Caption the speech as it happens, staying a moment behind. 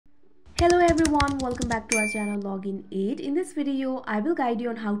everyone, welcome back to our channel Login 8. In this video, I will guide you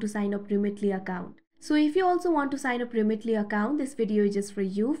on how to sign up Remitly account. So if you also want to sign up Remitly account, this video is just for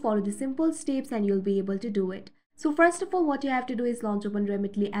you. Follow the simple steps and you'll be able to do it. So first of all, what you have to do is launch open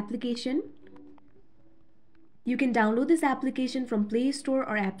Remitly application. You can download this application from Play Store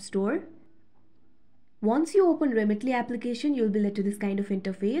or App Store. Once you open Remitly application, you'll be led to this kind of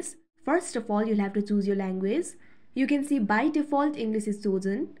interface. First of all, you'll have to choose your language. You can see by default English is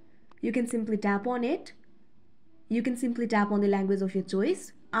chosen. You can simply tap on it. You can simply tap on the language of your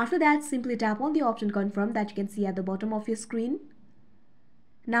choice. After that, simply tap on the option confirm that you can see at the bottom of your screen.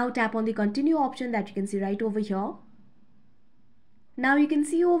 Now tap on the continue option that you can see right over here. Now you can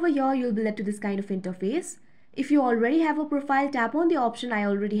see over here you'll be led to this kind of interface. If you already have a profile, tap on the option I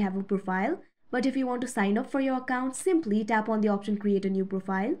already have a profile. But if you want to sign up for your account, simply tap on the option create a new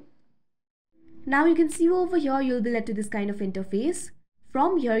profile. Now you can see over here you'll be led to this kind of interface.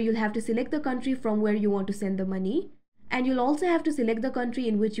 From here, you'll have to select the country from where you want to send the money. And you'll also have to select the country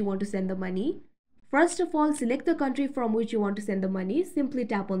in which you want to send the money. First of all, select the country from which you want to send the money. Simply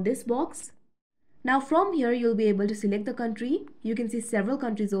tap on this box. Now from here, you'll be able to select the country. You can see several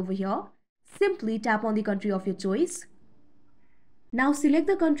countries over here. Simply tap on the country of your choice. Now select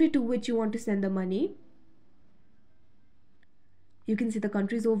the country to which you want to send the money. You can see the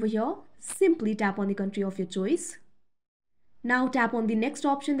countries over here. Simply tap on the country of your choice. Now tap on the next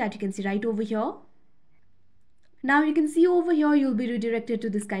option that you can see right over here. Now you can see over here you'll be redirected to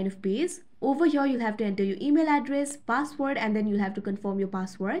this kind of page. Over here you'll have to enter your email address, password, and then you'll have to confirm your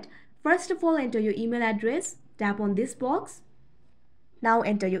password. First of all, enter your email address. Tap on this box. Now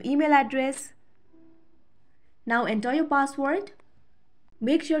enter your email address. Now enter your password.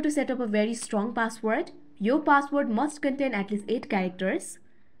 Make sure to set up a very strong password. Your password must contain at least 8 characters.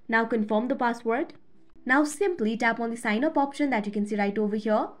 Now confirm the password. Now simply tap on the sign up option that you can see right over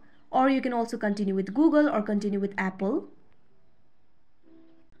here, or you can also continue with Google or continue with Apple.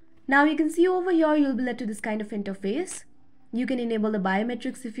 Now you can see over here you'll be led to this kind of interface. You can enable the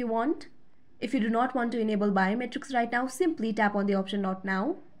biometrics if you want. If you do not want to enable biometrics right now, simply tap on the option not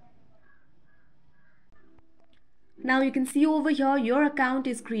now. Now you can see over here your account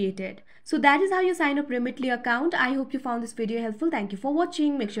is created. So that is how you sign up Remitly account. I hope you found this video helpful. Thank you for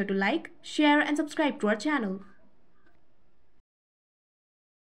watching. Make sure to like, share and subscribe to our channel.